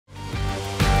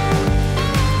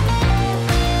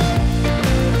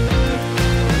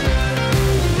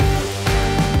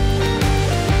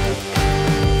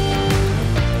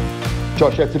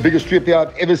Josh, that's the biggest stripper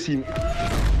I've ever seen.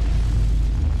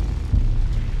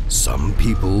 Some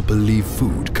people believe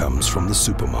food comes from the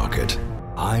supermarket.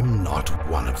 I'm not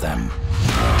one of them.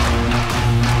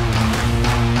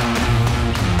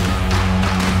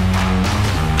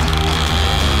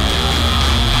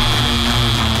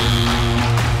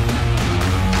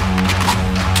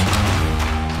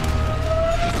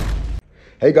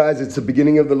 Hey guys, it's the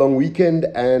beginning of the long weekend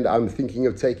and I'm thinking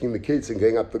of taking the kids and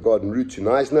going up the garden route to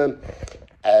Knysna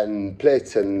and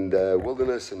Plet and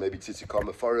Wilderness and maybe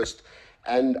Tsitsikamma Forest.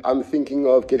 And I'm thinking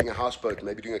of getting a houseboat,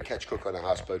 maybe doing a catch cook on a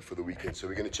houseboat for the weekend. So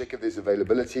we're going to check if there's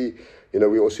availability. You know,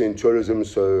 we're also in tourism,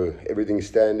 so everything's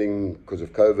standing because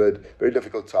of COVID. Very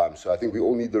difficult time. So I think we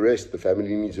all need the rest. The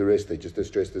family needs the rest. They're just as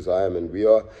stressed as I am and we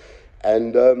are.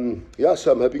 And yeah,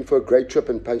 so I'm hoping for a great trip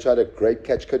and punch out a great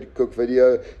catch cook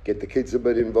video, get the kids a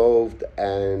bit involved,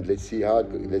 and let's see how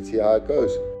it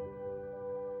goes.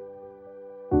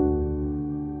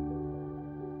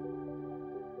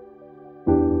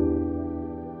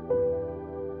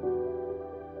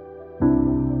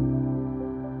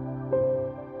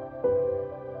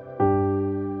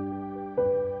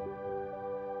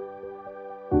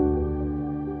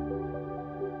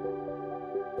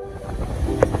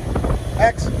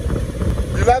 Max,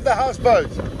 you love the houseboat?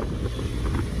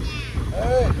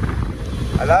 Hey,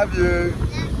 I love you.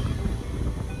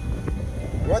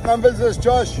 What number is this,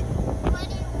 Josh? 20.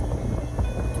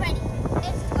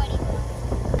 It's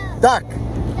 20. Duck.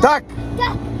 Duck.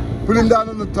 Duck. Put him down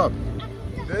on the top.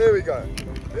 There we go.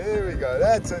 There we go.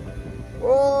 That's it.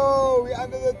 Oh, we're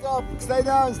under the top. Stay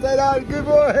down. Stay down. Good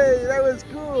boy. That was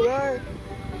cool, right?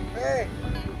 Hey.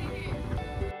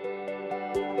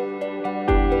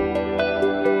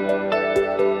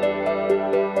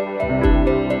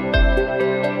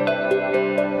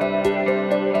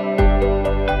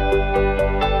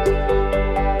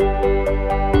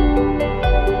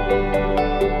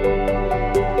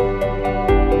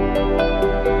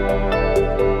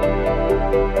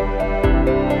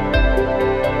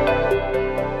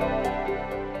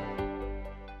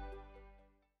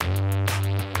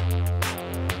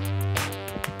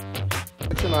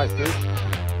 That's a nice fish.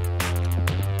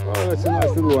 Oh, that's a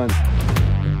nice little one.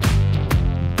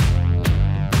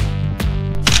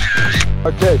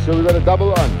 Okay, so we've got a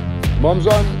double on. Mom's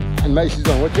on and Macy's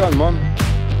on. What you on, Mom?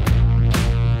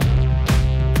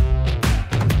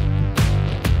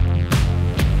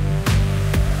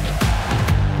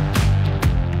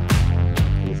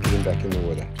 Let's get him back in the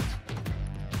water.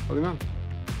 Hold him on.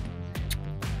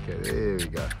 Okay, there we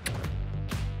go.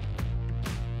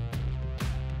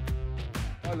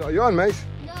 Are you on, Mace?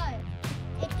 No,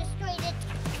 it destroyed it.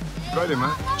 Got him,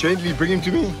 huh? Gently bring him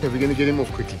to me. Okay, we're going to get him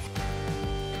off quickly.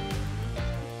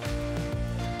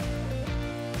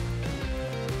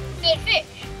 Big fish.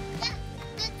 Yeah,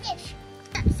 big fish.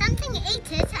 Something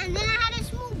ate it, and then I had a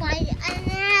small bite, and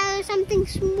then I had something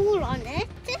small on it,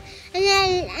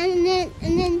 and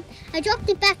then I dropped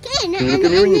it back in, and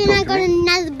then I got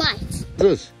another bite.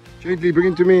 This. Gently bring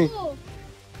him to me. Oh.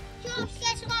 Josh,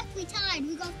 guess what? We tied.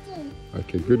 We got 4.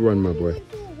 Okay, good one, my boy.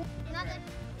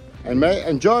 Another.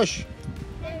 And Josh,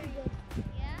 Very good.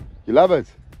 Yeah. you love it?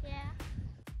 Yeah.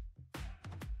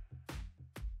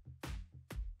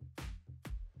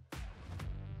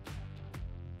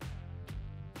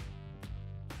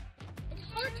 It's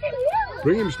hard to reel.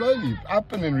 Bring him slowly,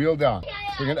 up and then reel down.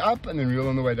 Bring it up and then reel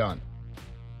on the way down.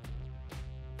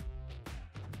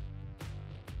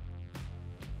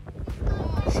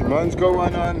 Simone's got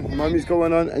one on, Mommy's got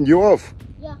one on, and you're off.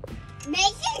 Yeah.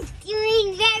 Mason's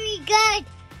doing very good.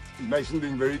 Mason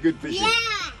doing very good fishing.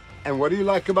 Yeah. And what do you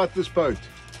like about this boat?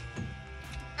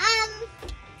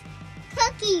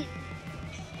 Cookie.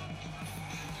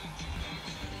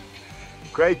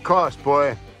 Great cast,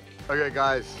 boy. Okay,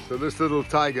 guys, so this little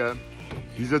tiger,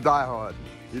 he's a diehard.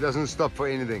 He doesn't stop for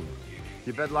anything.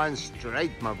 Keep that line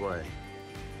straight, my boy.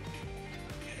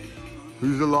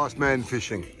 Who's the last man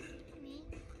fishing?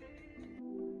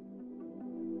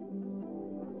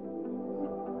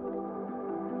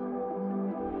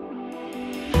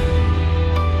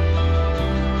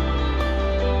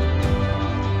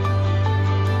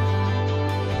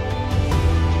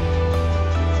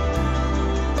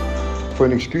 For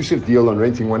an exclusive deal on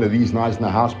renting one of these Knysna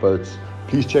houseboats,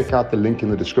 please check out the link in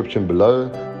the description below.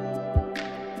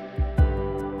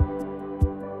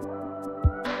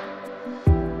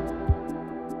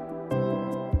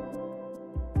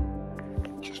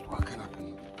 Just walking up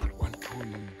and put one pull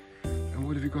in. And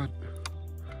what have you got?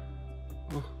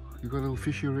 Oh, you got a little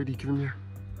fishy already. Give him here.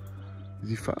 Is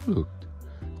he foul hooked?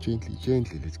 Gently,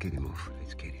 gently. Let's get him off.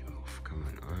 Let's get him off. Come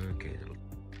on. Okay.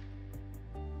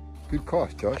 Good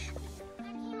cast, Josh.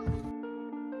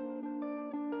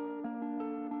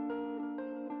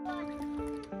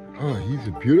 Oh, he's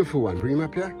a beautiful one. Bring him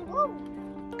up here. Oh,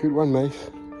 Good one,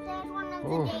 Mace. there's one of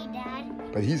Oh. the day,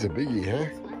 Dad. But he's a biggie, huh?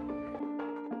 This one.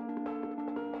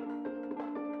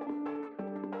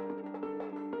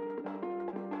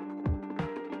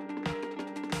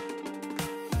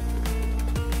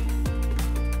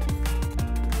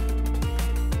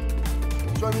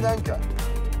 Show me the anchor.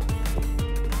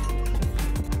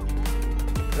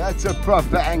 That's a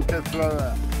proper anchor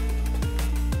thrower.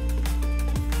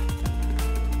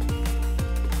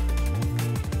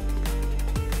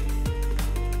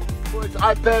 Boys,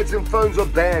 iPads and phones are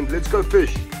banned. Let's go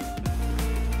fish.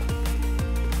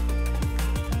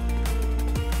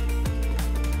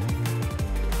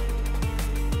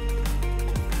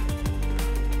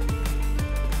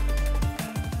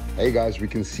 Hey guys, we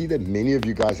can see that many of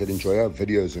you guys that enjoy our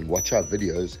videos and watch our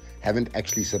videos haven't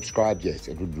actually subscribed yet.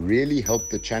 It would really help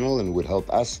the channel and would help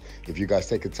us if you guys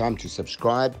take the time to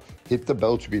subscribe, hit the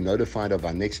bell to be notified of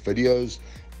our next videos,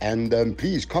 and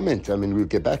please comment. I mean, we'll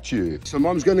get back to you. So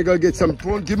Mom's going to go get some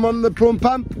prawn. Give Mom the prawn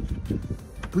pump.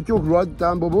 Put your rod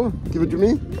down, Bobo. Give it to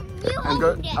me. And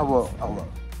go. I will.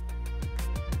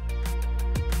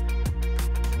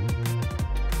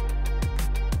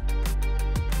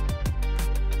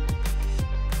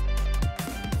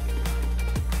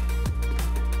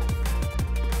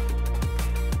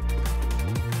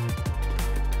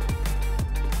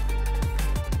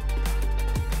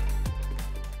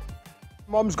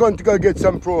 Mom's going to go get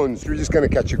some prawns. We're just going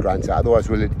to catch a grunter, otherwise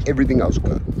we'll let everything else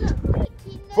go.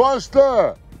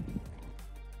 Faster!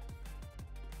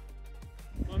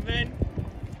 My man,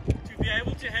 to be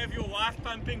able to have your wife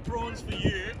pumping prawns for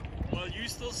you while you're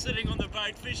still sitting on the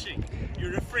boat fishing,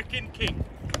 you're a freaking king.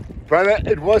 Brother,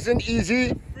 it wasn't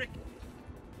easy. Frick.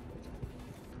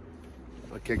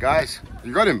 Okay guys,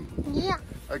 you got him? Yeah.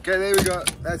 Okay, there we go.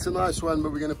 That's a nice one,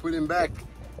 but we're going to put him back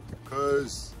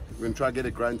because we're going to try to get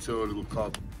a grunter or a little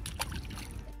carp.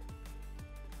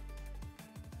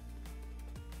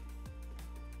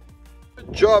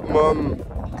 Good job, Mom.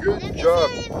 Good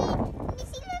job. Let me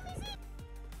see.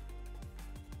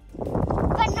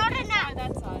 But not enough.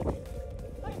 That side.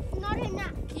 But it's not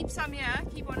enough. Keep some here,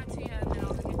 keep 1 or 2 here, and then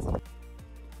I'll get some.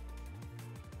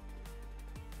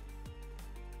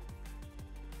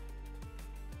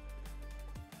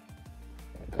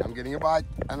 I'm getting a bite,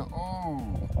 and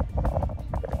oh,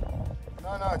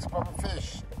 no, it's a proper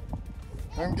fish.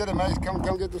 Come get him, mate.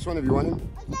 Come get this one if you want him.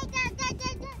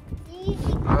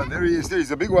 Oh, there he is. There,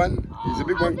 he's a big one. He's a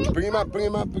big one. Bring him up.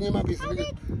 He's the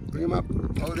biggest. Bring him up.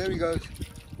 Oh, there he goes.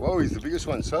 Whoa, he's the biggest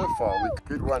one so far.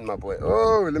 Good one, my boy.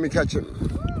 Oh, let me catch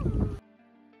him.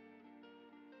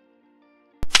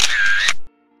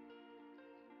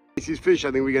 This is fish.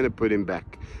 I think we're going to put him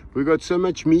back. We've got so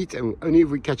much meat, and only if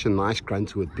we catch a nice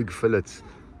grunter with big fillets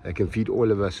that can feed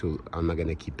all of us, I'm not going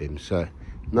to keep him. So,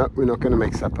 no, we're not going to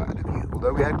make supper out of him.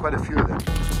 Although we had quite a few of them.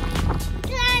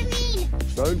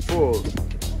 Don't fall.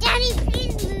 Daddy,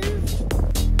 please move.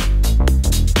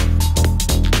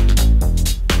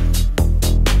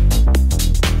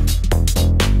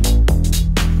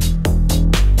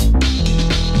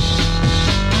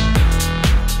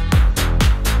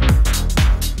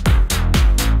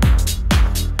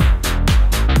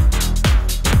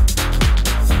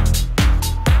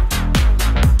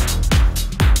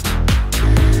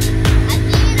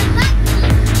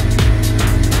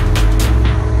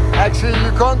 Actually,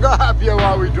 you can't go up here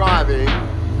while we're driving.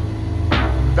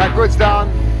 Backwards down.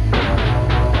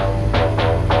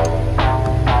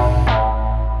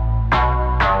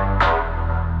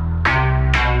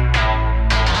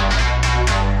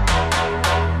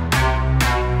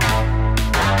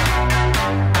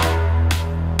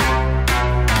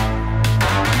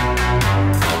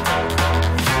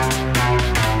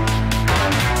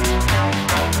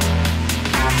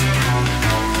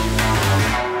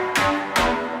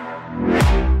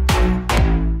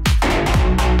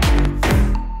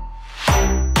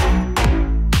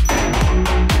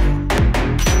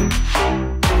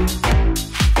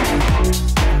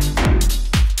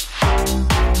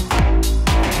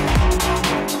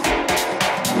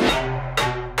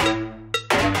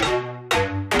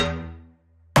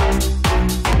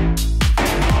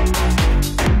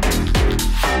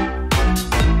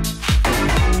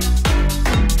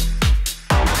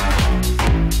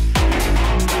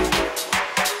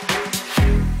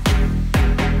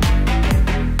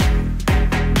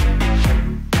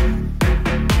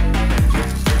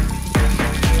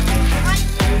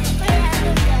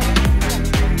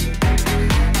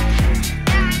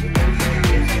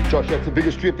 Josh, that's the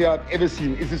biggest trip I've ever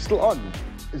seen. Is it still on?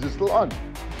 It's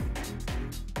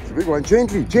a big one.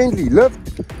 Gently,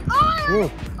 lift.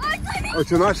 Oh,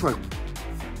 it's a nice one.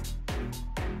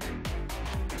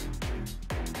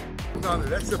 No,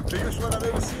 that's the biggest one I've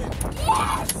ever seen.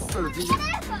 Yes!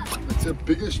 It's the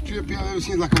biggest stripy I've ever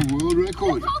seen, like a world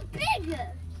record. How big?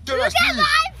 Show Look us, at please.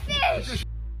 my fish!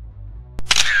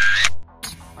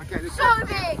 Okay, let's So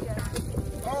big!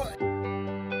 Oh.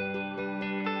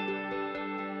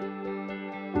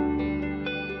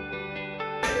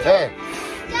 Hey,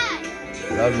 Dad!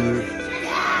 love you.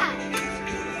 Dad!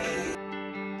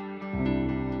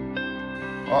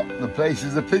 Oh, the place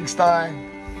is a pigsty.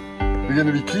 We're going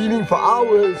to be cleaning for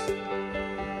hours.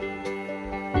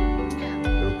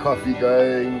 Little coffee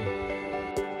going.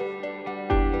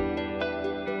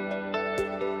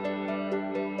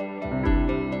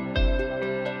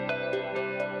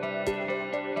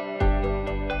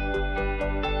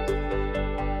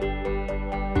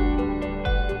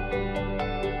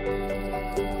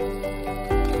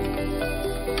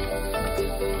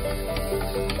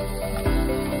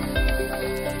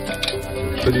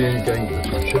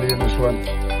 Chili in this one.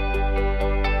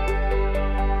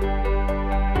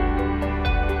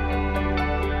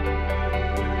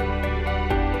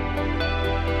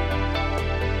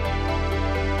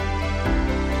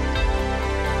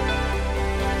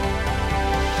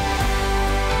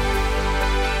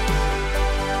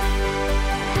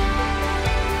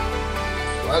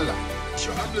 Voila.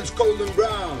 Your omelet's golden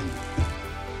brown.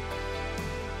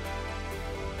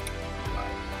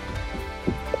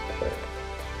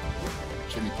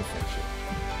 Chili perfection.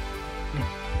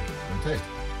 Taste.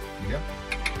 Yeah.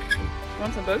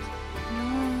 Want some both?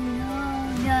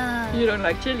 No. You don't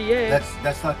like chili, eh?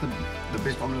 That's like the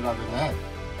best omelette I've ever had.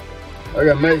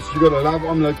 Okay, mates, you got a live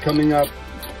omelette coming up.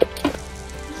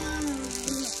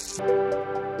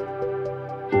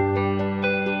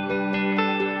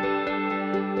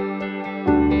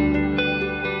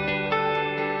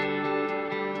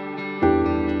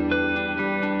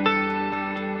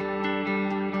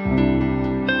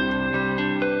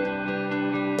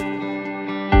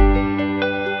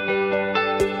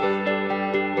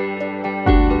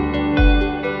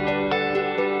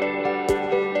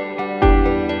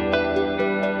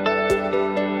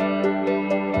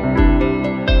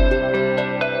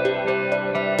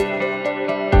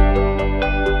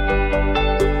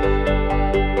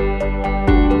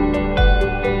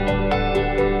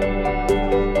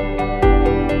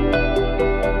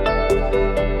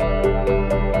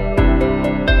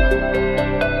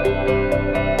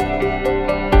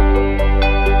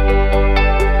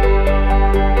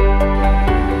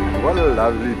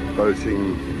 Lovely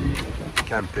boating,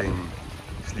 camping,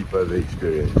 sleepover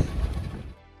experience.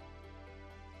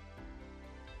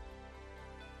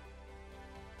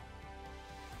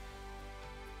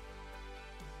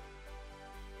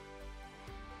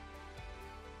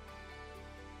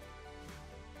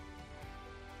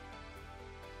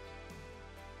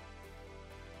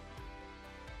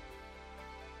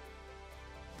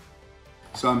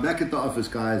 So I'm back at the office,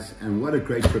 guys, and what a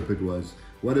great trip it was.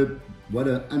 What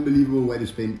an unbelievable way to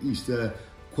spend Easter,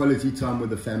 quality time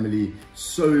with the family,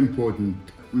 so important.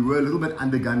 We were a little bit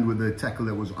undergunned with the tackle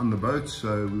that was on the boat,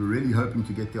 so we were really hoping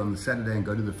to get there on the Saturday and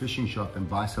go to the fishing shop and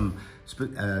buy some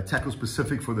tackle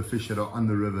specific for the fish that are on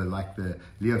the river, like the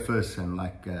leofus and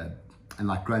like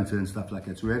grunter and stuff like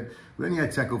that. So we only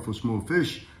had tackle for small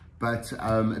fish, but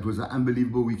it was an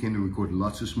unbelievable weekend and we caught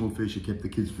lots of small fish. It kept the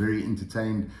kids very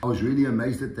entertained. I was really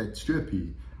amazed at that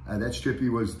stripy. That stripy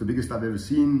was the biggest I've ever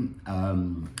seen.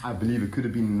 I believe it could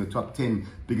have been in the top 10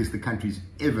 biggest the country's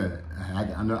ever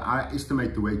had. I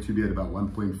estimate the weight to be at about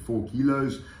 1.4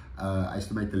 kilos. I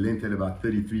estimate the length at about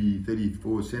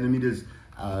 34 centimeters.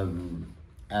 I'm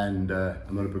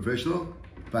not a professional,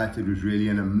 but it was really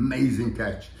an amazing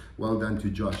catch. Well done to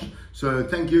Josh. So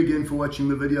thank you again for watching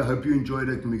the video. I hope you enjoyed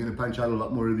it, and we're going to punch out a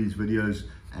lot more of these videos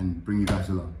and bring you guys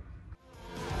along.